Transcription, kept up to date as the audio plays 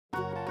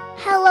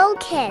Hello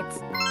kids!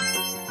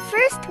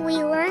 First we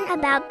learn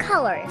about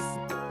colors.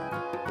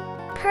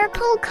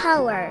 Purple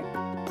color,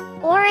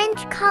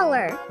 orange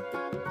color,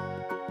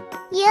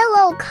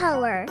 yellow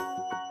color,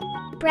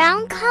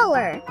 brown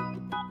color,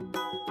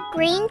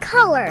 green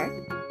color,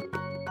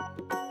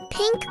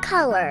 pink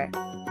color,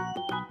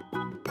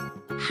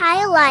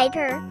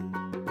 highlighter,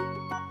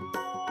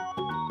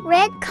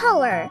 red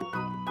color,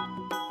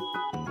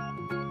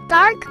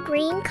 dark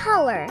green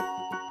color,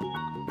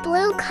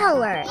 blue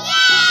color.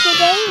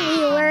 Today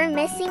we learn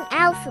missing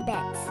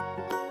alphabets.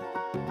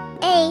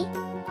 A,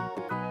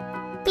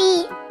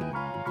 B.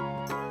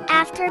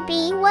 After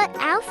B, what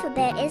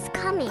alphabet is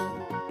coming?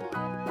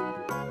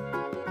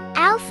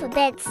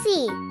 Alphabet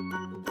C.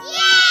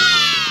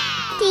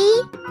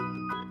 D.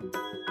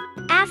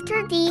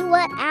 After D,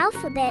 what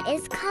alphabet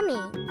is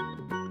coming?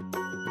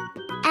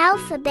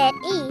 Alphabet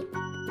E.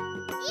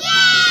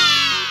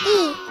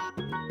 E.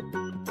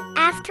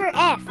 After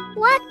F,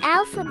 what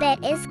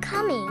alphabet is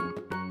coming?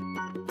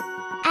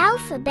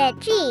 Alphabet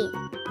G.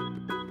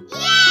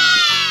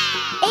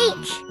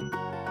 H.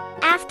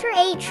 After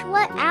H,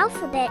 what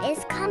alphabet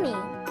is coming?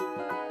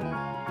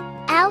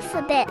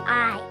 Alphabet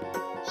I.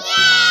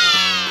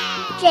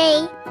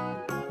 J.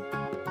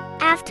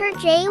 After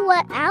J,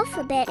 what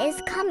alphabet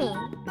is coming?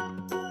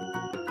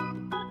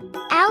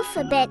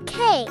 Alphabet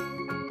K.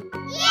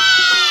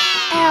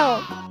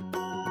 L.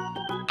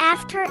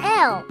 After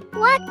L,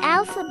 what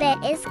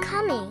alphabet is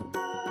coming?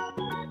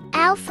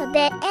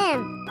 Alphabet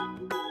M.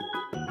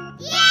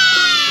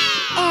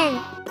 N.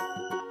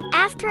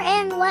 After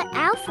N, what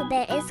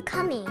alphabet is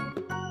coming?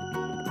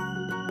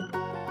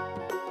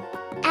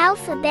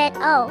 Alphabet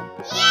O.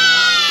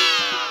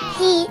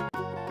 P.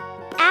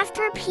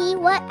 After P,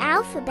 what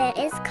alphabet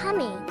is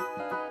coming?